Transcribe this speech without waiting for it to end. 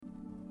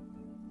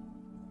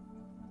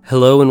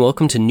Hello and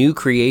welcome to New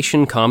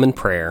Creation Common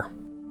Prayer.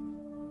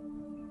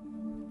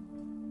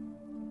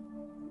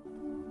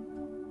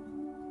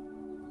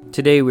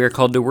 Today we are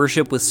called to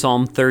worship with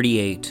Psalm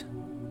 38.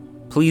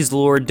 Please,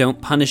 Lord, don't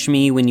punish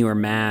me when you are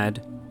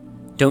mad.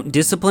 Don't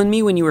discipline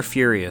me when you are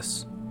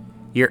furious.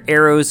 Your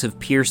arrows have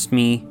pierced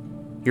me.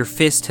 Your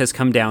fist has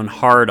come down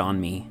hard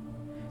on me.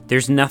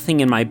 There's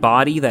nothing in my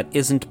body that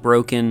isn't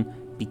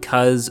broken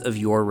because of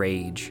your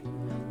rage.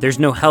 There's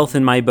no health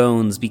in my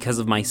bones because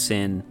of my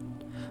sin.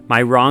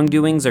 My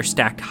wrongdoings are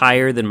stacked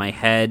higher than my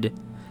head.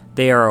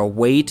 They are a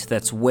weight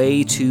that's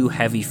way too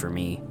heavy for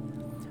me.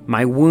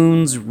 My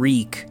wounds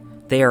reek.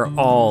 They are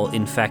all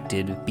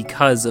infected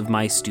because of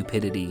my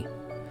stupidity.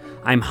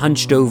 I'm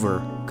hunched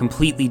over,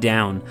 completely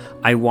down.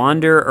 I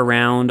wander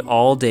around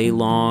all day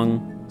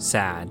long,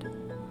 sad.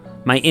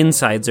 My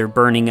insides are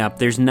burning up.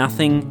 There's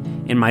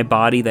nothing in my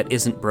body that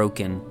isn't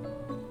broken.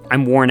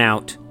 I'm worn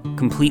out,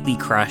 completely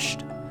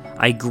crushed.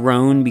 I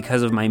groan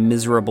because of my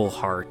miserable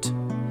heart.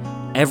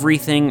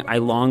 Everything I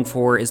long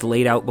for is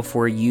laid out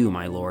before you,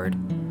 my Lord.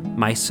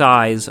 My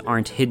sighs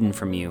aren't hidden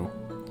from you.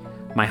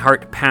 My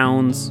heart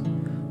pounds.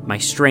 My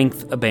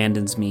strength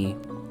abandons me.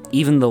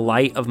 Even the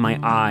light of my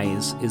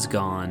eyes is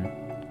gone.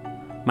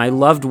 My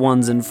loved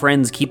ones and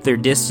friends keep their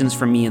distance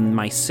from me in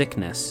my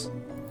sickness.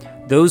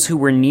 Those who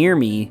were near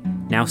me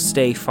now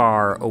stay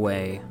far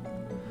away.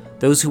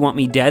 Those who want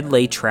me dead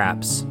lay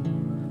traps.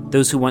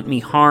 Those who want me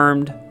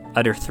harmed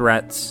utter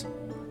threats,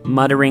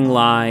 muttering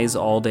lies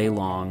all day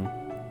long.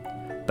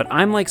 But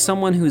I'm like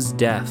someone who's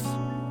deaf,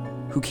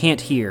 who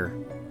can't hear,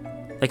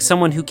 like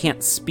someone who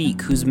can't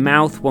speak, whose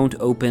mouth won't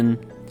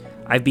open.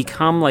 I've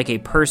become like a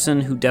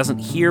person who doesn't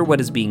hear what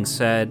is being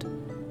said,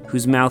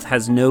 whose mouth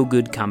has no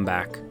good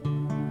comeback.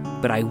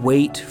 But I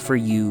wait for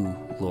you,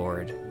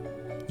 Lord.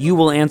 You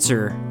will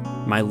answer,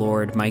 my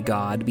Lord, my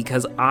God,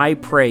 because I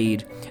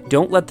prayed.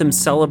 Don't let them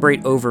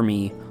celebrate over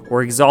me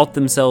or exalt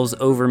themselves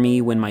over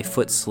me when my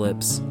foot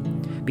slips.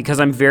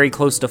 Because I'm very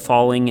close to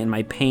falling and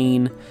my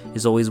pain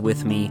is always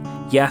with me.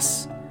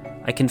 Yes,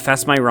 I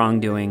confess my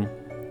wrongdoing.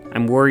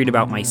 I'm worried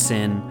about my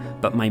sin,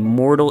 but my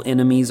mortal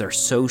enemies are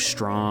so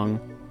strong.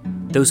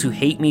 Those who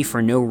hate me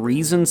for no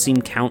reason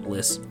seem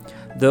countless.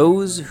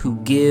 Those who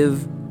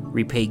give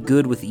repay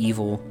good with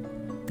evil.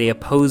 They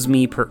oppose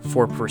me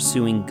for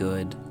pursuing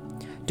good.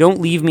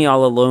 Don't leave me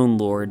all alone,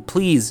 Lord.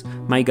 Please,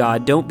 my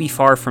God, don't be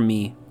far from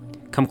me.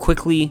 Come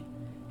quickly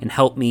and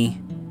help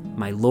me,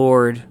 my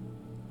Lord,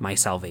 my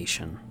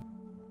salvation.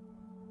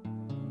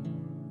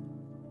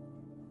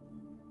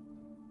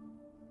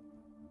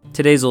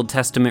 Today's Old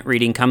Testament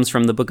reading comes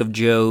from the book of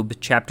Job,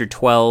 chapter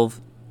 12,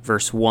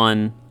 verse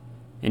 1,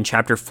 and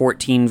chapter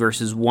 14,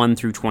 verses 1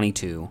 through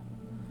 22.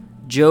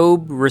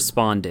 Job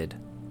responded,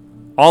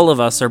 "All of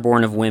us are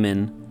born of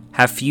women,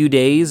 have few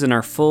days, and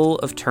are full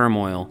of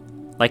turmoil.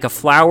 Like a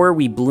flower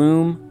we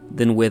bloom,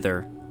 then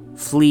wither,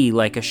 flee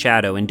like a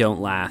shadow and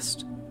don't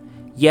last.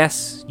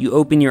 Yes, you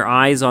open your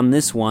eyes on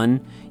this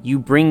one, you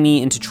bring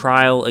me into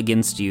trial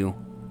against you.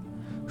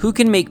 Who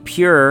can make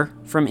pure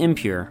from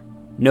impure?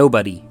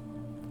 Nobody.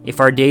 If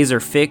our days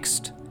are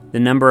fixed, the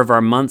number of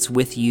our months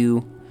with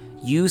you,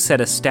 you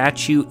set a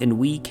statute and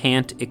we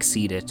can't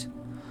exceed it.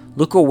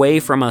 Look away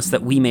from us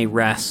that we may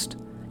rest,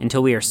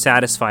 until we are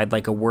satisfied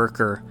like a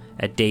worker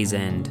at day's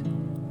end.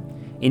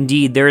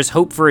 Indeed, there is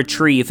hope for a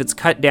tree if it's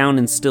cut down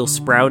and still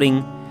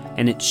sprouting,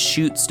 and its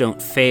shoots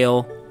don't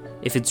fail.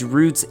 If its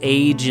roots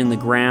age in the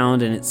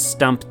ground and its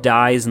stump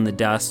dies in the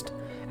dust,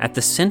 at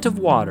the scent of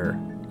water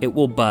it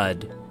will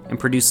bud and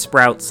produce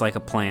sprouts like a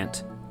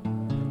plant.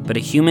 But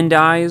a human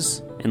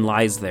dies and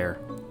lies there.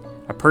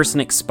 A person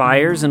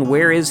expires, and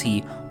where is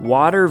he?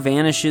 Water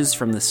vanishes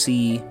from the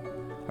sea.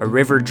 A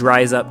river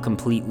dries up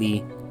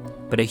completely.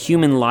 But a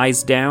human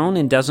lies down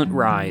and doesn't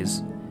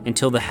rise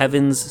until the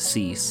heavens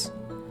cease.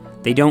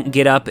 They don't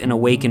get up and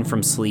awaken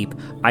from sleep.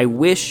 I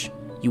wish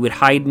you would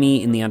hide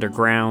me in the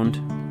underground.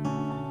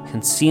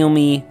 Conceal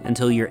me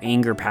until your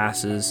anger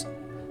passes.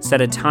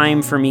 Set a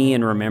time for me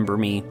and remember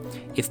me.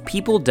 If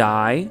people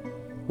die,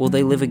 will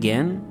they live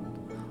again?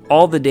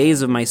 All the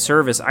days of my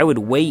service, I would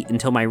wait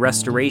until my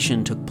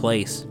restoration took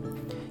place.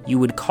 You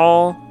would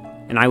call,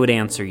 and I would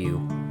answer you.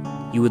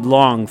 You would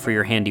long for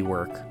your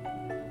handiwork.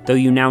 Though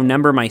you now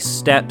number my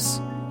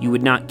steps, you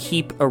would not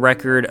keep a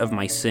record of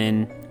my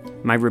sin.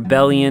 My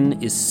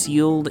rebellion is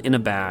sealed in a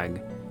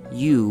bag.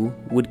 You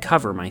would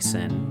cover my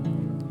sin.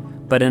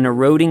 But an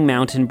eroding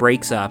mountain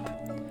breaks up,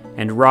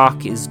 and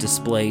rock is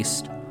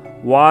displaced.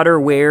 Water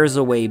wears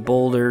away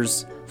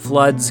boulders,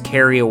 floods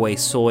carry away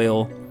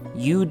soil.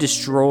 You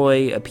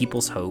destroy a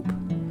people's hope.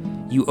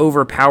 You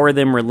overpower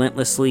them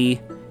relentlessly,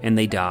 and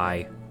they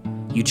die.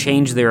 You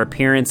change their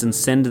appearance and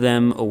send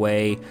them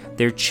away.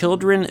 Their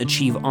children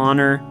achieve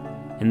honor,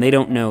 and they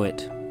don't know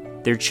it.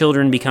 Their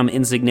children become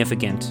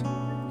insignificant,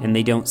 and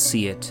they don't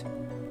see it.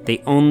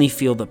 They only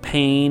feel the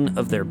pain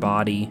of their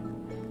body,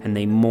 and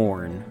they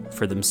mourn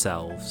for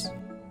themselves."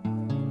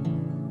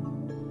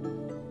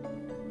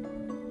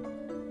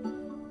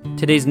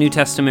 Today's New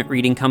Testament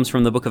reading comes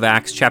from the book of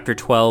Acts, chapter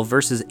 12,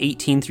 verses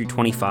 18 through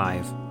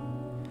 25.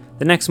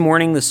 The next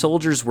morning, the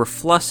soldiers were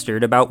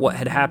flustered about what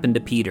had happened to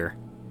Peter.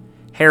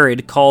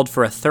 Herod called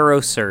for a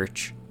thorough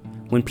search.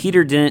 When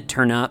Peter didn't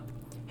turn up,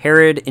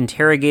 Herod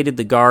interrogated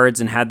the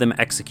guards and had them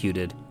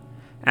executed.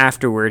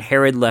 Afterward,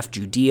 Herod left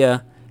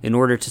Judea in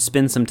order to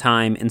spend some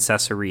time in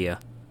Caesarea.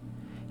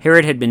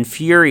 Herod had been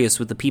furious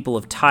with the people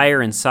of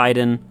Tyre and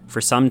Sidon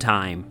for some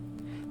time.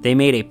 They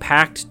made a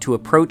pact to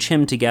approach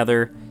him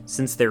together,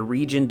 since their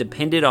region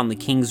depended on the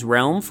king's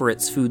realm for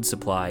its food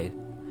supply.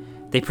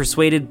 They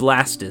persuaded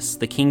Blastus,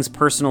 the king's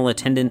personal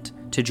attendant,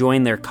 to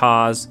join their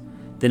cause,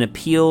 then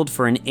appealed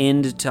for an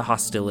end to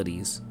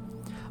hostilities.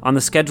 On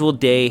the scheduled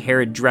day,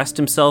 Herod dressed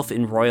himself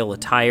in royal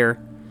attire,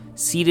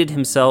 seated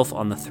himself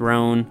on the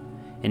throne,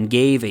 and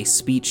gave a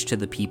speech to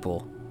the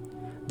people.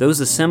 Those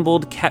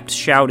assembled kept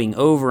shouting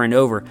over and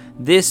over,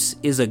 "This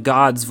is a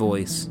God's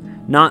voice,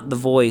 not the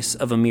voice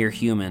of a mere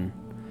human."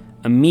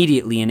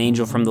 Immediately an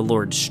angel from the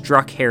Lord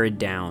struck Herod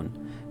down,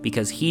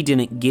 because he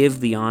didn't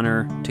give the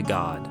honor to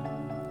God.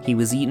 He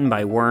was eaten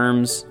by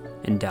worms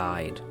and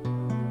died.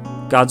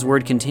 God's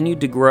word continued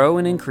to grow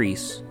and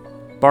increase.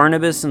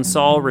 Barnabas and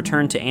Saul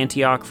returned to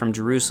Antioch from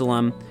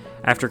Jerusalem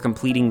after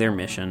completing their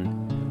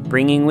mission,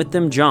 bringing with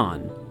them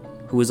John,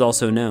 who was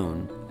also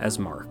known as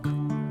Mark.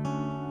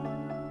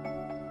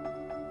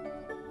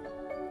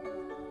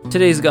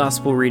 Today's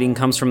gospel reading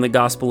comes from the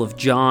Gospel of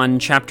John,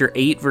 chapter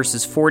 8,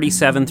 verses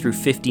 47 through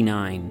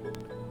 59.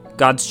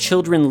 God's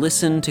children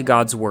listen to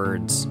God's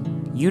words.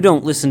 You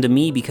don't listen to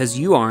me because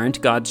you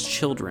aren't God's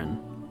children.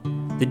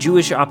 The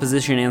Jewish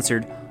opposition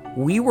answered,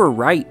 "We were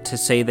right to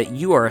say that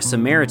you are a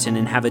Samaritan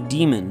and have a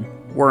demon,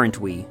 weren't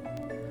we?"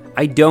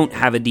 "I don't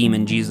have a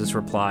demon," Jesus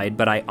replied,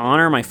 "but I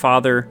honor my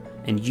Father,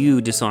 and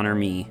you dishonor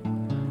me.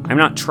 I'm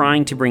not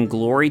trying to bring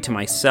glory to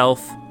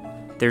myself.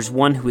 There's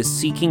one who is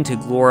seeking to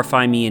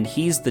glorify me, and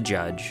he's the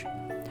judge.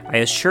 I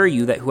assure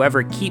you that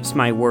whoever keeps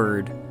my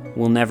word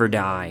will never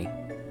die."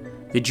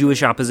 The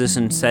Jewish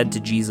opposition said to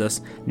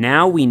Jesus,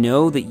 "Now we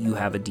know that you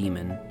have a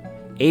demon.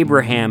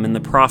 Abraham and the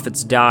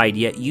prophets died,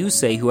 yet you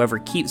say whoever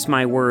keeps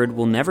my word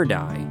will never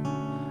die.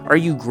 Are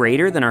you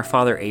greater than our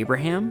father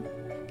Abraham?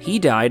 He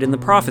died and the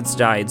prophets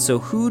died, so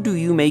who do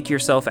you make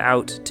yourself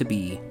out to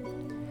be?"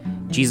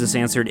 Jesus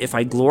answered, "If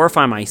I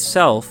glorify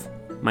myself,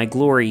 my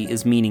glory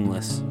is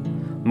meaningless.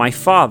 My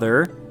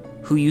Father,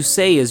 who you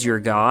say is your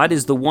God,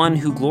 is the one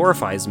who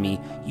glorifies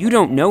me. You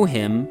don't know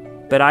him,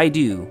 but I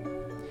do.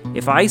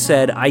 If I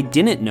said I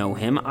didn't know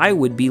him, I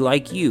would be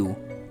like you,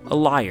 a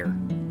liar.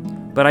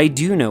 But I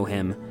do know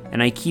him,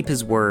 and I keep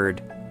his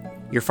word.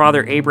 Your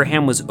father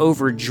Abraham was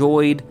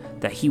overjoyed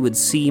that he would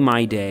see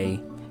my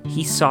day.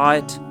 He saw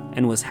it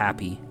and was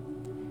happy."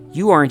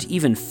 "You aren't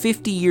even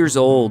 50 years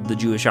old," the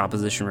Jewish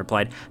opposition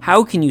replied.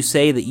 "How can you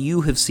say that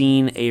you have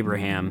seen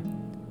Abraham?"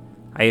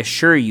 "I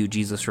assure you,"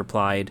 Jesus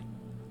replied,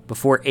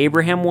 "before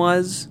Abraham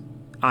was,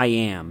 I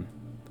am."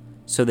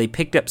 So they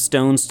picked up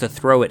stones to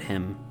throw at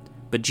him,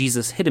 but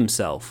Jesus hid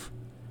himself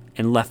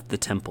and left the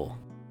temple.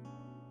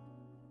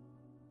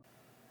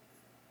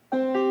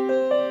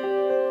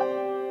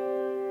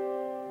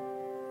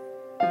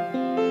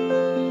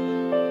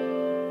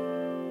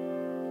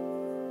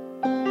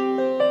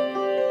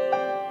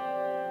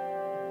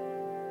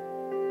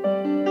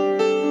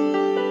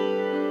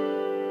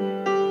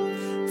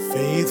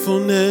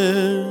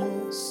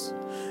 Faithfulness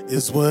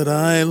is what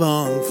I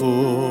long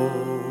for.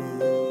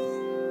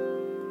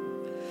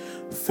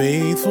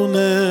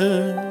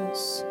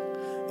 Faithfulness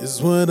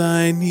is what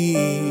I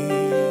need.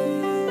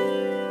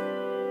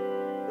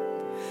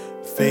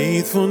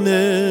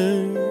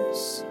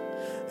 Faithfulness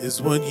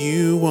is what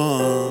you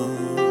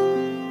want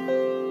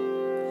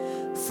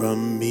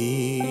from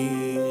me.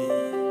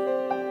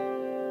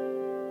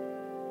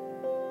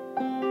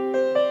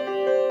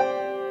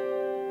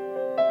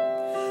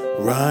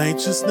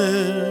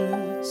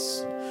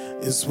 Righteousness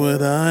is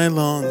what I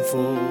long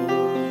for,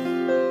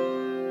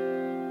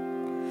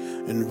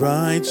 and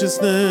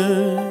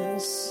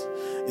righteousness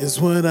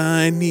is what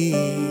I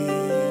need.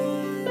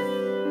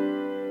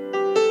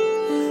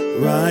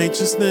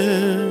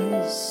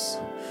 Righteousness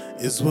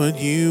is what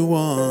you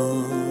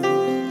want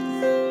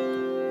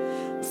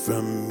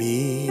from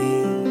me.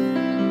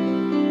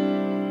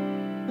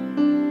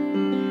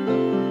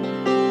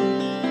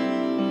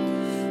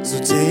 So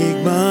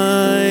take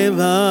my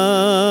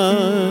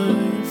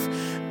life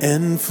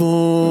and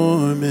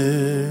form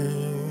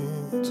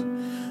it.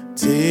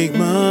 Take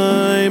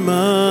my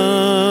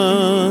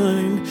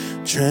mind,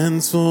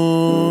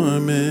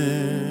 transform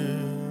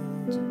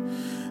it.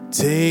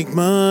 Take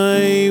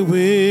my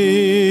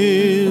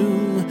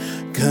will,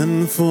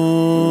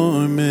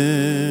 conform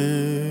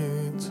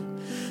it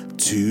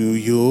to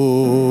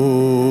yours,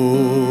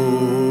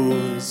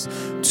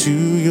 to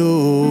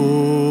yours,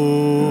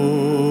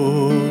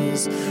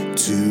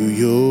 to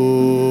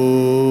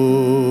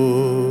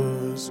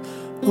yours,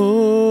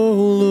 oh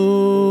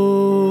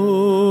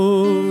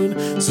Lord.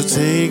 So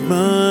take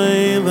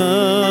my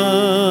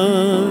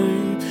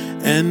life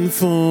and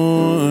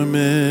form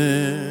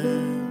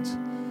it.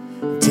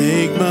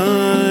 Take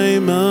my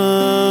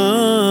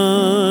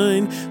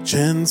mind,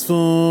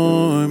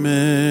 transform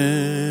it.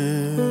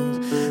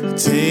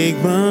 take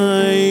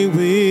my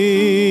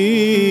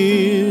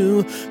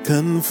will,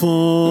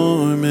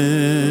 conform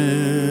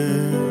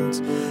it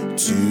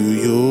to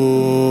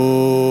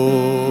yours,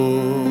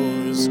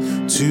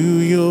 to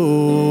yours,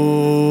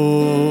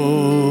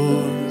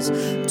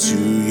 to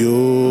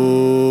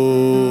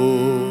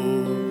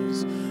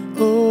yours,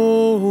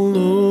 oh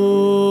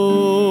Lord.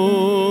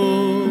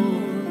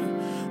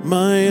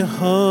 My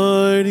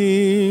heart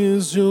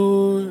is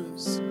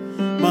yours,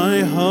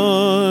 my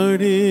heart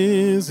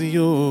is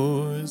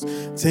yours.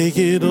 Take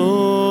it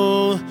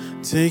all,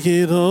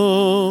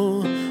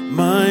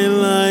 my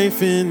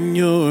life in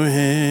your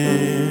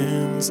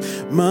hands.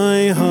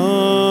 My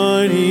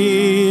heart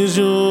is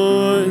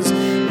yours,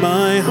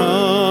 my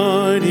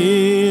heart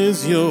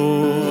is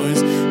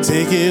yours.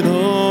 Take it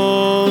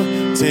all,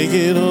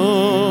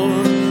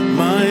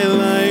 my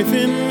life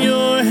in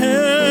your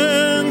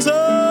hands.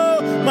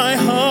 Oh, my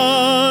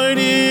heart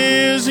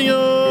is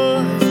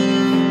yours,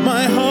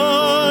 my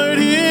heart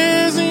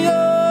is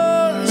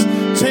yours.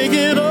 Take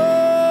it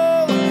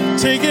all,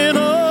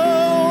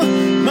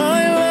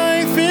 my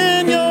life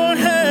in your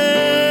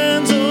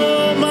hands.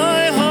 Oh,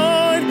 my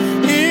heart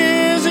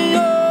is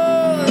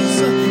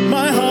yours,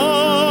 my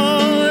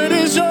heart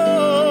is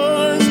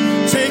yours.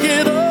 Take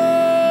it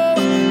all,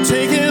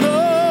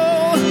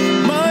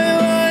 my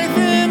life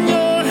in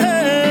your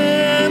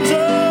hands.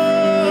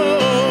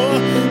 Oh,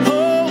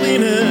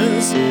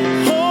 holiness,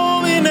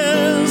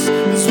 holiness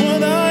is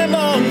what I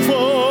long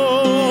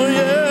for.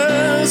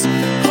 Yes,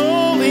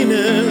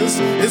 holiness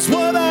is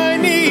what I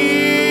need.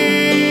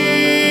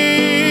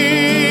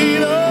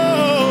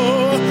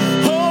 Oh,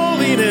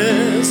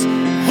 holiness,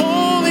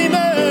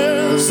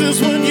 holiness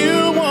is what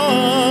you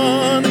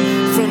want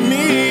from me.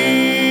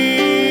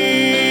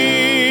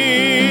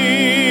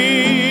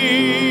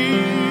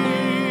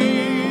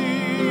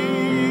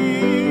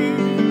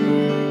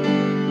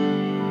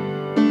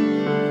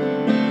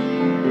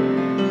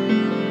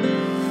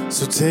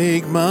 So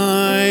take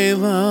my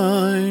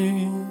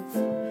life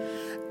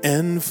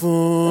and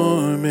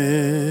form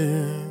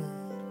it.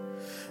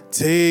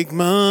 Take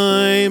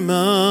my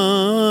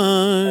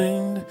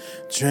mind,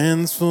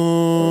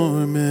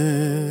 transform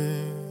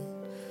it.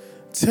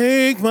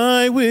 Take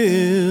my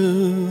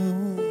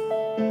will,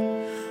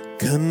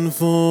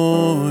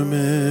 conform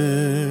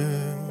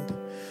it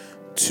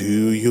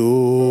to yours,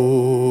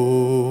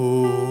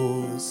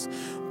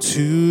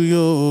 to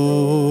yours,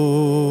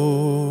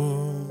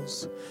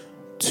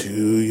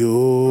 to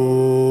yours,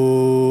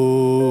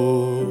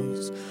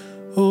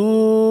 oh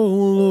Lord.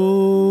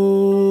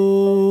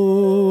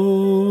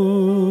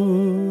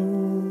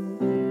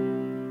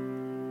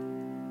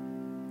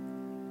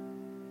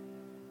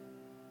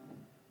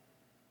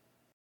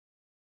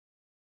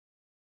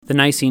 The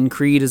Nicene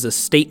Creed is a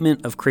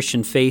statement of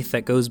Christian faith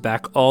that goes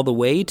back all the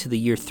way to the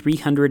year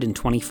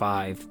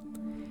 325.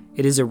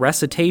 It is a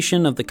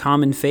recitation of the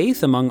common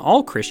faith among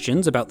all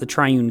Christians about the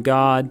triune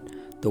God,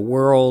 the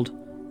world,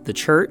 the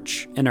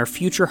church, and our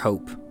future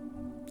hope.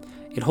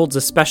 It holds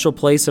a special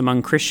place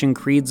among Christian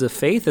creeds of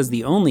faith as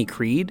the only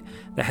creed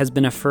that has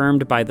been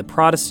affirmed by the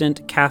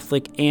Protestant,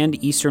 Catholic,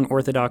 and Eastern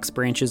Orthodox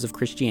branches of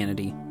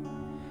Christianity.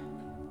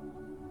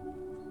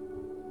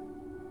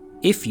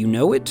 If you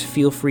know it,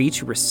 feel free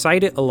to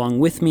recite it along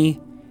with me.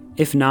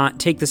 If not,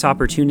 take this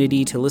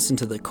opportunity to listen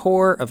to the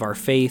core of our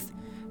faith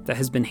that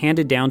has been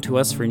handed down to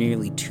us for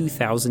nearly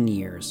 2,000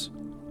 years.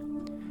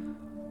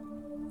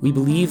 We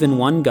believe in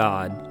one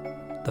God,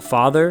 the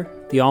Father,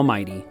 the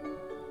Almighty,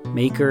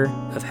 maker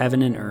of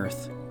heaven and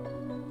earth,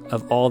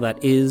 of all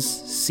that is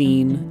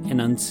seen and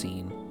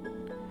unseen.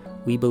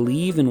 We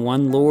believe in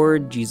one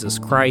Lord, Jesus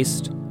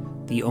Christ,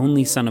 the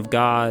only Son of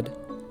God,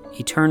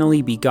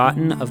 eternally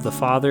begotten of the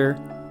Father,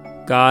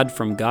 God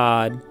from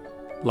God,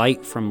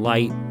 light from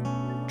light,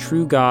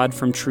 true God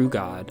from true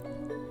God,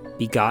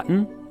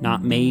 begotten,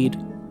 not made,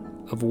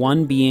 of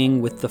one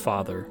being with the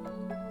Father.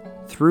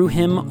 Through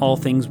him all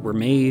things were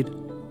made.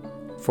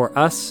 For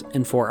us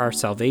and for our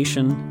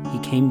salvation, he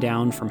came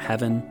down from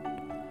heaven.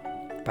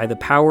 By the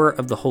power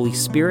of the Holy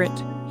Spirit,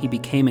 he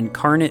became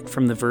incarnate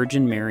from the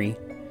Virgin Mary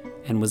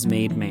and was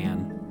made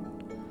man.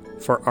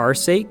 For our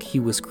sake, he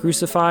was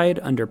crucified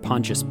under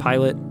Pontius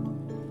Pilate.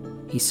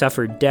 He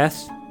suffered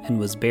death and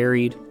was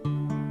buried.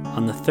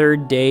 On the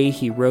third day,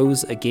 he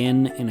rose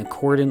again in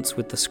accordance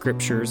with the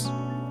Scriptures.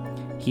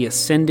 He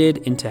ascended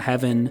into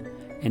heaven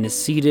and is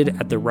seated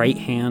at the right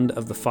hand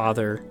of the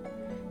Father.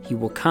 He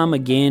will come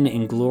again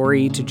in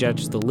glory to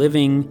judge the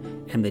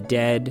living and the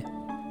dead,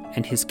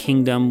 and his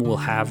kingdom will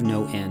have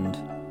no end.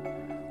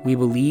 We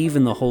believe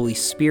in the Holy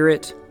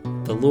Spirit,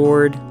 the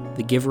Lord,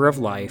 the giver of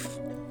life,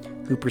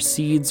 who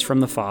proceeds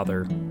from the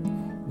Father.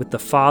 With the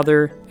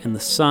Father and the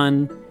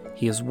Son,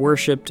 he is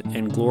worshipped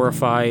and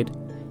glorified.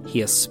 He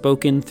has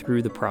spoken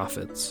through the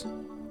prophets.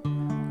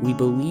 We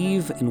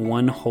believe in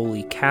one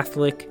holy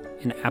Catholic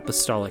and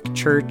Apostolic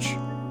Church.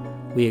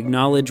 We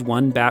acknowledge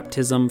one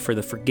baptism for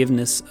the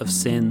forgiveness of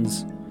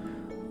sins.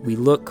 We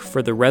look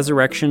for the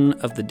resurrection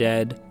of the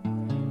dead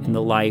and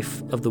the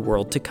life of the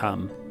world to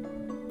come.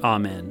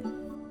 Amen.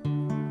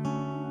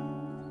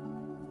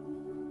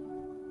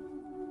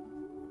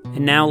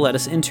 And now let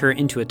us enter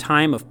into a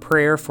time of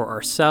prayer for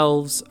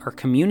ourselves, our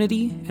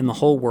community, and the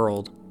whole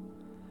world.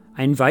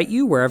 I invite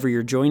you, wherever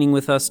you're joining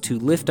with us, to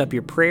lift up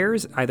your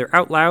prayers, either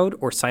out loud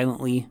or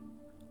silently,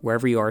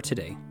 wherever you are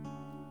today.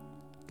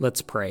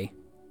 Let's pray.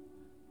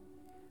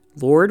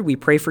 Lord, we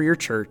pray for your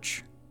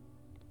church,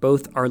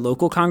 both our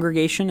local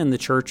congregation and the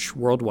church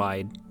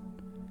worldwide.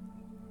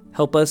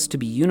 Help us to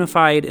be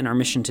unified in our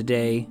mission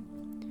today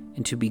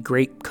and to be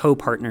great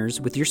co-partners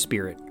with your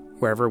Spirit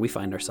wherever we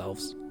find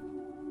ourselves.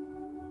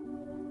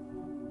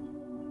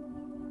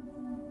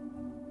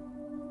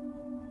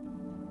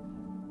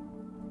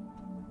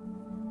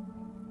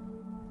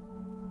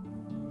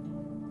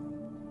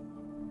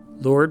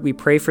 Lord, we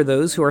pray for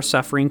those who are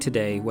suffering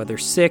today, whether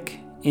sick,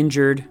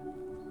 injured,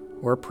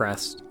 or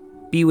oppressed.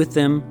 Be with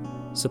them,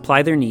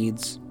 supply their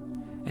needs,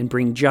 and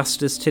bring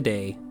justice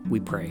today, we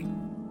pray.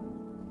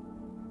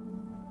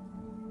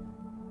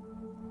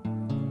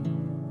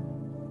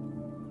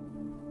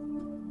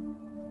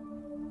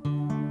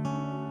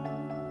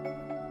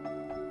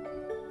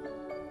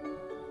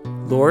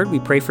 Lord, we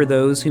pray for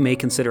those who may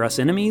consider us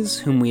enemies,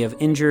 whom we have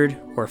injured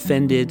or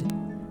offended.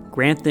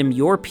 Grant them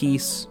your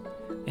peace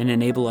and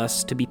enable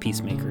us to be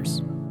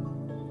peacemakers.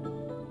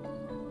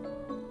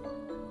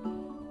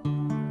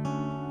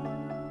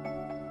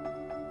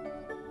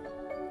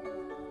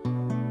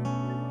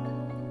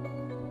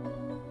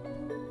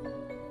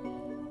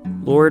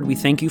 Lord, we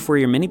thank you for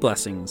your many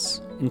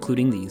blessings,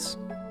 including these.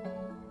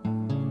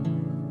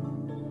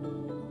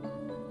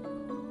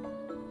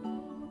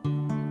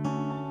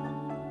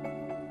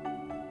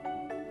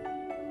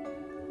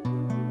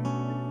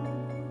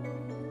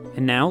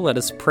 And now let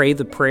us pray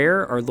the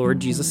prayer our Lord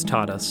Jesus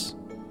taught us.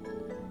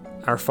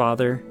 Our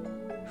Father,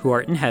 who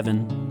art in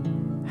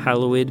heaven,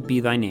 hallowed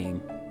be thy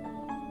name.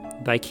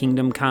 Thy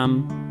kingdom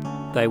come,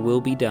 thy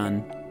will be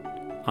done,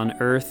 on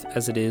earth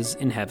as it is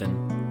in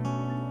heaven.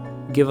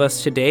 Give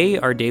us today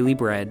our daily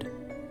bread,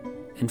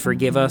 and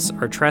forgive us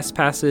our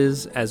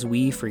trespasses as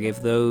we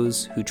forgive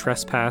those who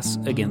trespass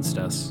against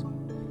us.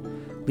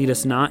 Lead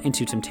us not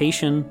into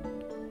temptation,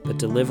 but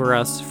deliver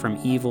us from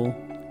evil.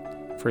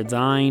 For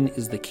thine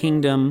is the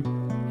kingdom,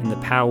 and the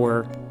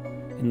power,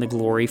 and the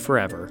glory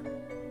forever.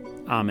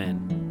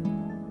 Amen.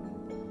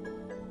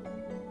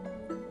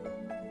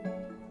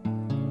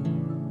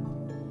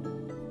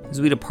 As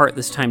we depart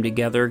this time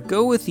together,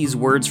 go with these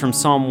words from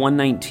Psalm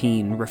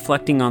 119,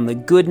 reflecting on the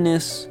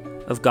goodness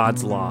of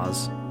God's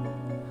laws.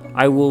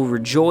 I will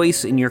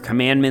rejoice in your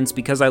commandments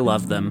because I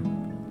love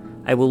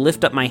them. I will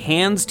lift up my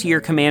hands to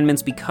your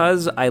commandments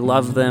because I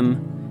love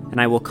them,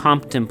 and I will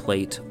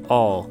contemplate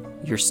all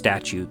your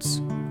statutes.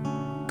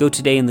 Go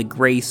today in the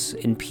grace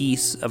and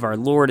peace of our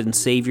Lord and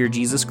Savior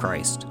Jesus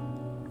Christ.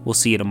 We'll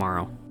see you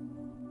tomorrow.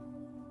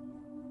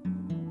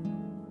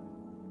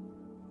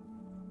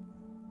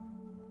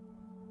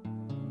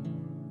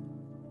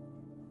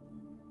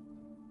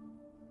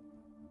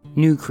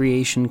 New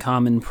Creation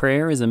Common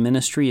Prayer is a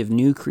ministry of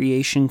New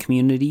Creation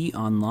Community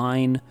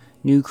Online,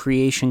 New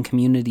Creation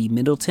Community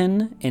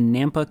Middleton, and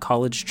Nampa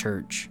College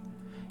Church.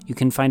 You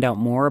can find out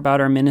more about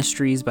our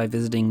ministries by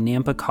visiting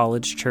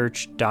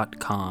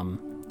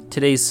nampacollegechurch.com.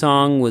 Today's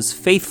song was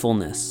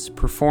Faithfulness,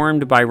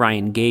 performed by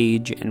Ryan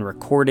Gage and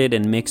recorded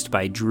and mixed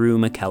by Drew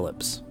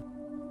McKellips.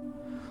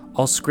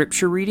 All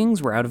scripture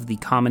readings were out of the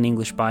Common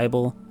English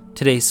Bible.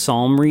 Today's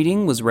psalm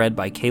reading was read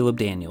by Caleb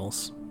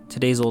Daniels.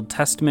 Today's Old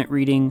Testament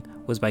reading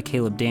was by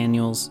Caleb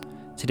Daniels.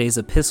 Today's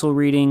epistle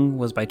reading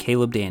was by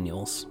Caleb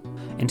Daniels.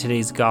 And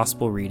today's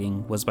gospel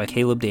reading was by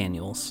Caleb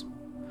Daniels.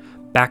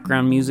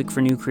 Background music for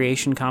New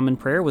Creation Common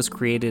Prayer was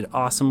created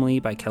awesomely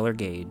by Keller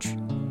Gage.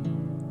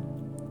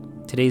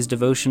 Today's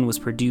devotion was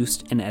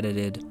produced and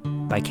edited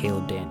by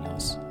Caleb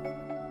Daniels.